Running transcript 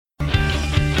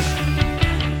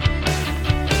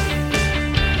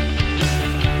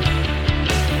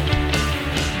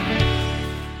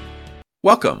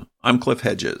Welcome. I'm Cliff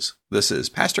Hedges. This is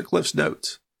Pastor Cliff's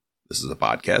Notes. This is a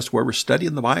podcast where we're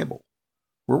studying the Bible.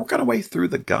 We're working our way through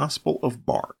the Gospel of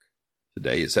Mark.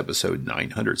 Today is episode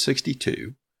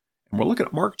 962, and we're looking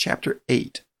at Mark chapter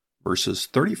 8, verses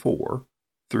 34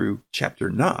 through chapter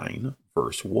 9,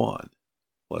 verse 1.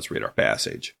 Let's read our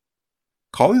passage.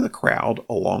 Calling the crowd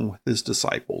along with his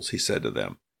disciples, he said to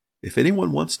them, "If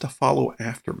anyone wants to follow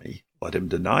after me, let him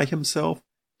deny himself,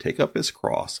 take up his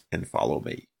cross, and follow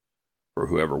me. For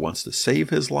whoever wants to save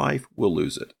his life will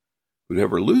lose it.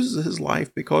 Whoever loses his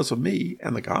life because of me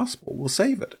and the gospel will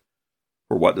save it.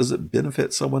 For what does it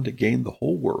benefit someone to gain the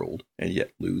whole world and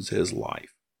yet lose his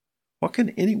life? What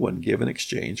can anyone give in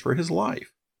exchange for his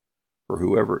life? For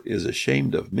whoever is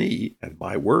ashamed of me and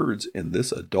my words in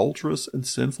this adulterous and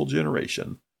sinful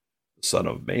generation, the Son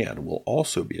of Man will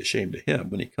also be ashamed of him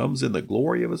when he comes in the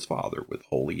glory of his Father with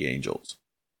holy angels."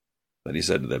 Then he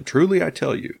said to them, "Truly I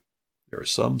tell you, there are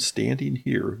some standing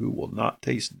here who will not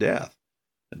taste death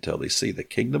until they see the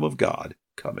kingdom of God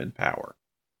come in power."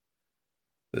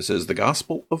 This is the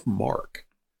Gospel of Mark.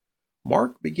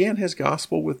 Mark began his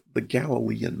gospel with the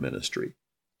Galilean ministry.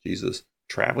 Jesus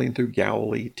traveling through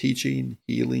Galilee, teaching,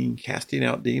 healing, casting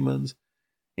out demons,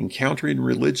 encountering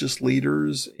religious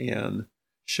leaders, and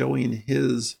showing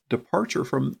his departure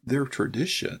from their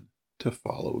tradition to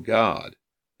follow God.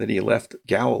 Then he left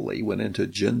Galilee, went into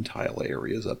Gentile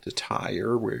areas up to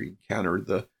Tyre, where he encountered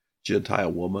the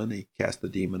Gentile woman. He cast the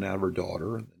demon out of her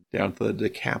daughter. And then down to the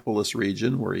Decapolis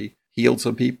region, where he healed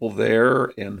some people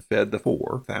there and fed the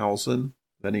 4,000.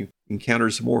 Then he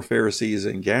encountered some more Pharisees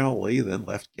in Galilee, then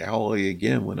left Galilee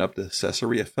again, went up to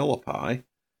Caesarea Philippi.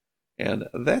 And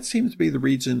that seems to be the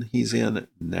region he's in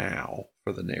now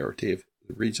for the narrative,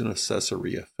 the region of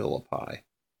Caesarea Philippi.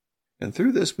 And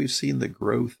through this, we've seen the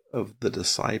growth of the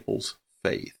disciples'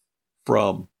 faith.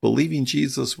 From believing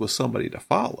Jesus was somebody to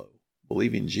follow,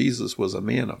 believing Jesus was a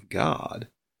man of God,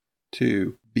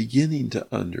 to beginning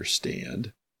to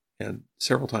understand. And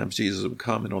several times Jesus would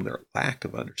comment on their lack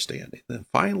of understanding. Then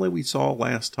finally, we saw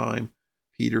last time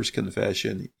Peter's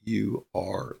confession, "You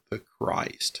are the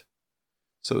Christ."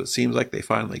 So it seems like they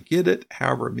finally get it.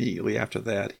 However, immediately after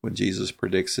that, when Jesus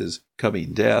predicts his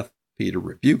coming death, Peter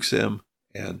rebukes him.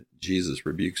 And Jesus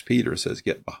rebukes Peter and says,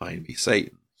 "Get behind me,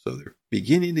 Satan." So they're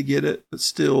beginning to get it, but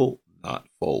still not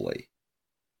fully.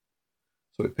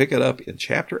 So we pick it up in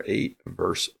chapter 8,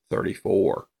 verse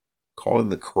 34, calling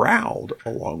the crowd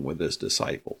along with his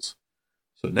disciples.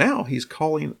 So now he's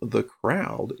calling the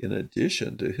crowd in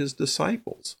addition to his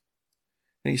disciples.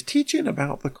 And he's teaching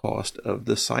about the cost of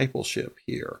discipleship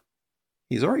here.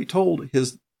 He's already told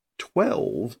his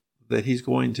 12 that he's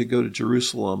going to go to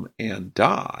Jerusalem and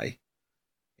die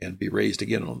and be raised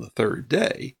again on the third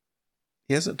day.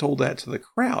 He hasn't told that to the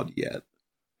crowd yet,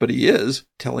 but he is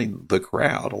telling the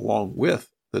crowd along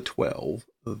with the 12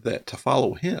 that to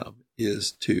follow him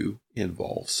is to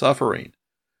involve suffering.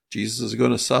 Jesus is going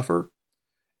to suffer,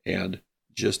 and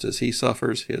just as he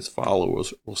suffers, his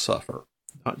followers will suffer.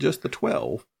 Not just the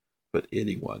 12, but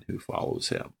anyone who follows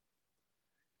him.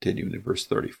 Continuing in verse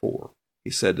 34,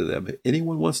 he said to them, "If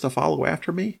anyone wants to follow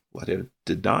after me, let him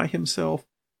deny himself,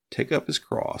 take up his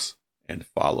cross, and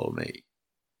follow me."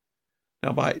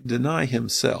 Now, by deny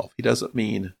himself, he doesn't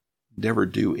mean never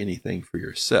do anything for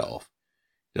yourself.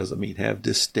 He doesn't mean have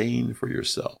disdain for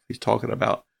yourself. He's talking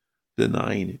about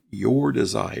denying your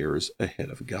desires ahead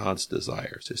of God's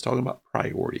desires. He's talking about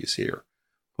priorities here.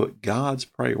 Put God's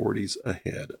priorities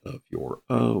ahead of your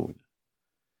own.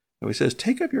 Now he says,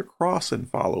 "Take up your cross and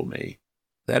follow me."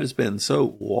 That has been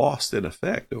so lost in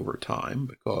effect over time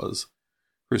because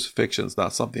crucifixion is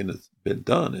not something that's been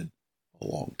done in a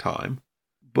long time.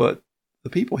 But the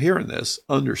people hearing this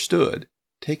understood,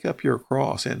 take up your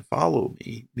cross and follow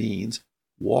me means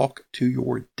walk to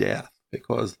your death,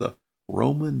 because the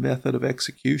Roman method of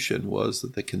execution was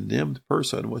that the condemned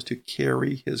person was to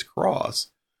carry his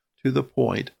cross to the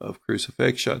point of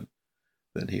crucifixion.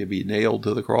 Then he would be nailed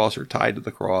to the cross or tied to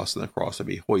the cross, and the cross would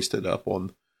be hoisted up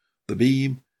on the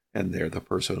beam, and there the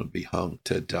person would be hung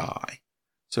to die.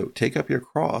 So take up your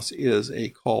cross is a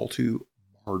call to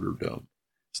martyrdom.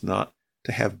 It's not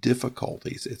to have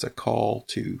difficulties. It's a call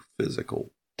to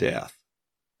physical death.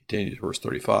 Continues verse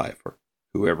 35. "For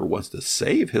whoever wants to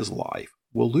save his life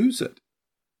will lose it.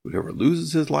 Whoever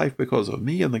loses his life because of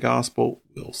me and the gospel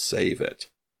will save it."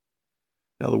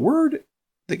 Now the word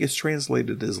that gets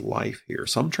translated as life here,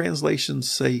 some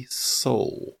translations say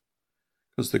soul,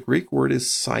 because the Greek word is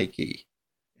psyche,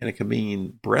 and it can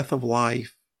mean breath of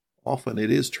life. Often it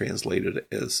is translated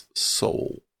as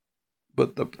soul.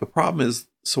 But the problem is,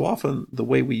 so often the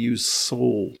way we use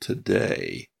soul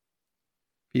today,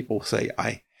 people say,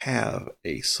 "I have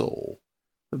a soul."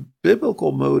 The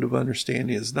biblical mode of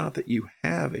understanding is not that you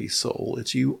have a soul,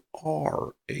 it's you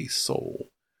are a soul.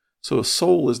 So a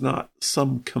soul is not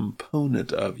some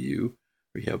component of you,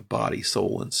 where you have body,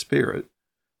 soul, and spirit.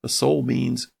 A soul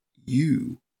means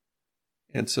you.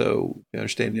 And so the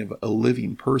understanding of a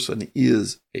living person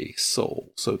is a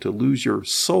soul. So to lose your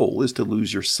soul is to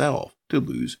lose yourself, to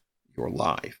lose your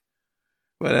life.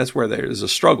 But that's where there's a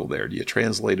struggle there. Do you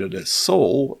translate it as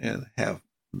soul and have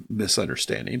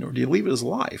misunderstanding, or do you leave it as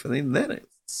life? And then it's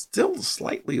still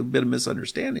slightly a bit of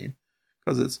misunderstanding,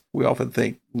 because we often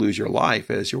think lose your life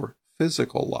as your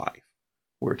physical life,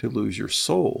 where to lose your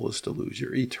soul is to lose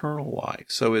your eternal life.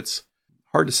 So it's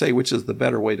hard to say which is the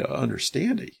better way to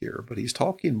understand it here, but he's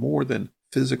talking more than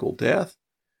physical death,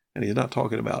 and he's not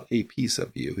talking about a piece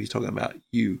of you. He's talking about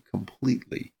you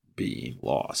completely being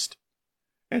lost.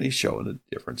 And he's showing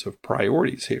a difference of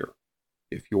priorities here.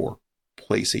 If you're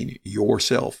placing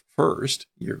yourself first,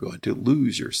 you're going to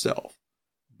lose yourself.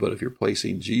 But if you're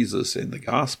placing Jesus and the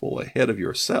gospel ahead of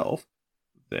yourself,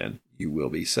 then you will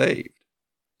be saved.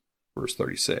 Verse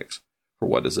 36, for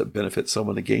what does it benefit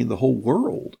someone to gain the whole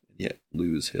world and yet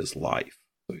lose his life?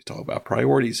 So he's talking about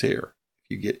priorities here.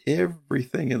 If you get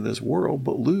everything in this world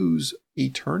but lose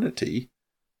eternity,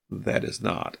 that is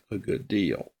not a good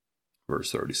deal.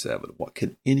 Verse 37, what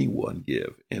can anyone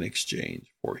give in exchange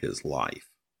for his life?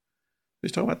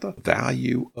 He's talking about the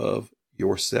value of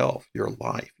yourself, your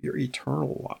life, your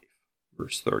eternal life.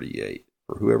 Verse 38,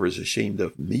 for whoever is ashamed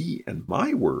of me and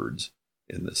my words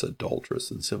in this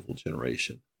adulterous and sinful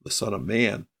generation, the Son of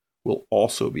Man will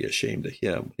also be ashamed of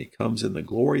him when he comes in the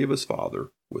glory of his Father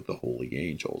with the holy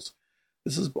angels.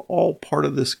 This is all part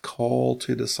of this call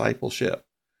to discipleship.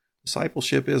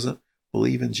 Discipleship isn't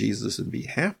believe in Jesus and be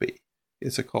happy.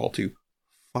 It's a call to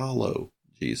follow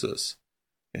Jesus.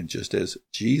 And just as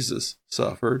Jesus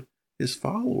suffered, his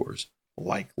followers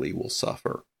likely will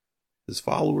suffer. His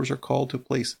followers are called to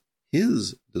place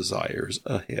his desires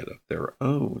ahead of their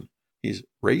own. He's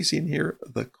raising here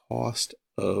the cost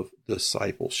of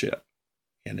discipleship.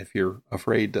 And if you're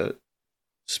afraid to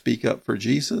speak up for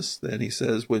Jesus, then he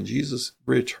says when Jesus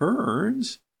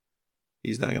returns,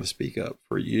 he's not going to speak up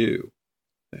for you.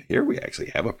 Now here we actually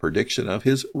have a prediction of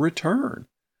his return.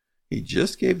 He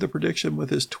just gave the prediction with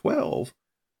his 12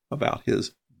 about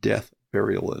his death,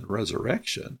 burial, and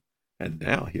resurrection. And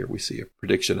now here we see a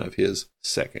prediction of his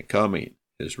second coming,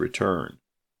 his return.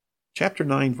 Chapter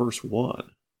 9, verse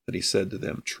 1, that he said to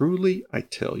them, truly I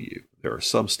tell you, there are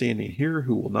some standing here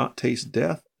who will not taste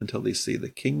death until they see the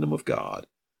kingdom of God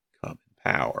come in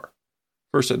power.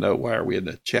 First, a note, why are we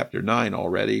in chapter 9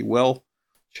 already? Well,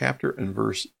 chapter and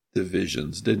verse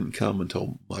divisions didn't come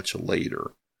until much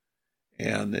later.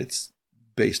 And it's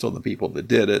based on the people that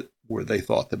did it, where they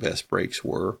thought the best breaks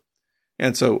were.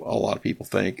 And so a lot of people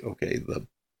think, okay, the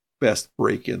best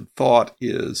break in thought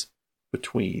is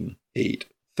between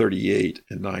 8:38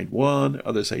 and 9:1.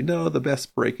 Others say, no, the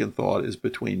best break in thought is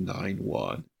between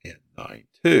 9:1 and 9:2.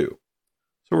 So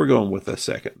we're going with the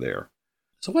second there.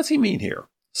 So what's he mean here?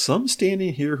 Some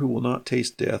standing here who will not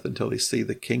taste death until they see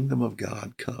the kingdom of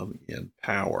God come in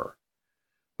power.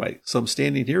 Right? Some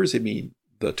standing here, does it mean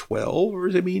the 12, or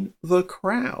does it mean the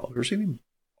crowd? Or does it mean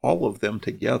all of them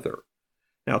together?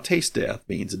 Now, taste death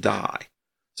means die.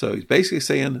 So he's basically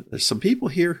saying there's some people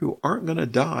here who aren't going to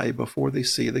die before they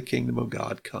see the kingdom of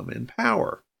God come in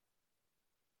power.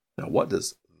 Now, what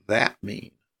does that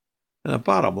mean? And the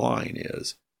bottom line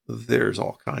is there's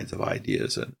all kinds of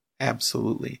ideas and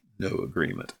absolutely no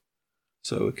agreement.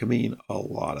 So it can mean a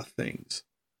lot of things.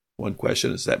 One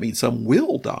question is, does that mean some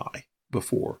will die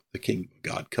before the kingdom of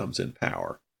God comes in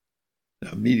power?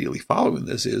 Now, immediately following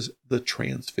this is the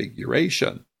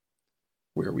transfiguration,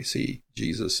 where we see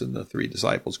Jesus and the three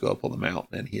disciples go up on the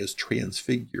mountain and he is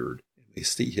transfigured and they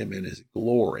see him in his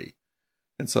glory.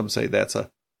 And some say that's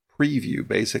a preview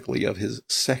basically of his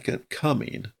second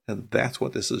coming. And that's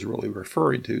what this is really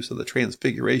referring to. So the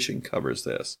transfiguration covers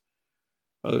this.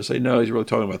 Others say, no, he's really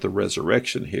talking about the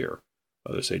resurrection here.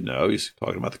 Others say, no, he's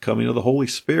talking about the coming of the Holy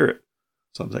Spirit.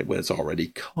 Some say, well, it's already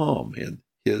come in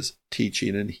his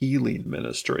teaching and healing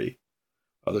ministry.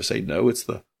 Others say, no, it's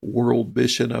the world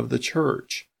mission of the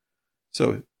church.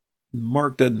 So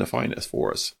Mark doesn't define this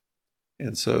for us.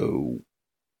 And so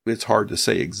it's hard to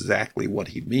say exactly what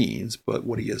he means, but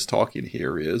what he is talking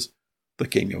here is the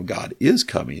kingdom of God is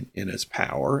coming in its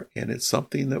power, and it's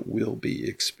something that will be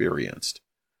experienced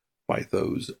by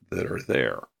those that are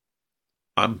there.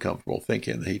 I'm comfortable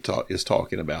thinking that he is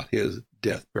talking about his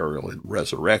death, burial, and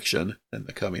resurrection and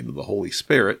the coming of the Holy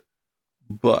Spirit,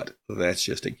 but that's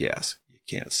just a guess. You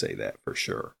can't say that for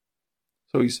sure.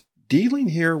 So he's dealing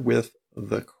here with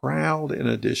the crowd in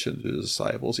addition to the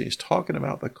disciples. He's talking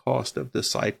about the cost of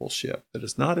discipleship, that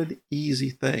it's not an easy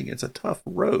thing. It's a tough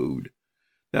road.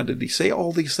 Now, did he say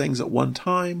all these things at one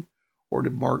time, or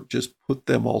did Mark just put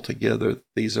them all together?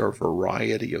 These are a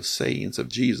variety of sayings of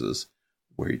Jesus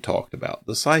where he talked about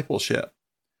discipleship.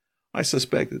 I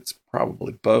suspect it's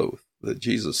probably both, that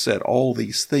Jesus said all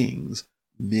these things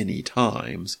many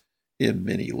times in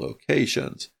many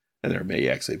locations. And there may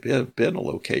actually have been a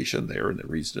location there in the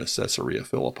region of Caesarea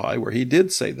Philippi where he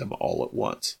did say them all at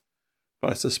once.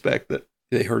 But I suspect that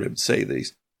they heard him say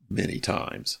these many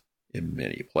times in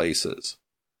many places.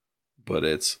 But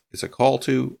it's a call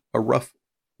to a rough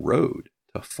road,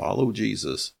 to follow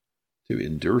Jesus, to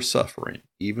endure suffering,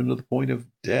 even to the point of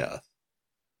death,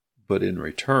 but in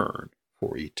return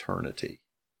for eternity.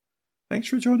 Thanks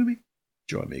for joining me.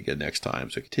 Join me again next time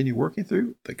as we continue working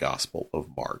through the Gospel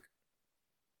of Mark.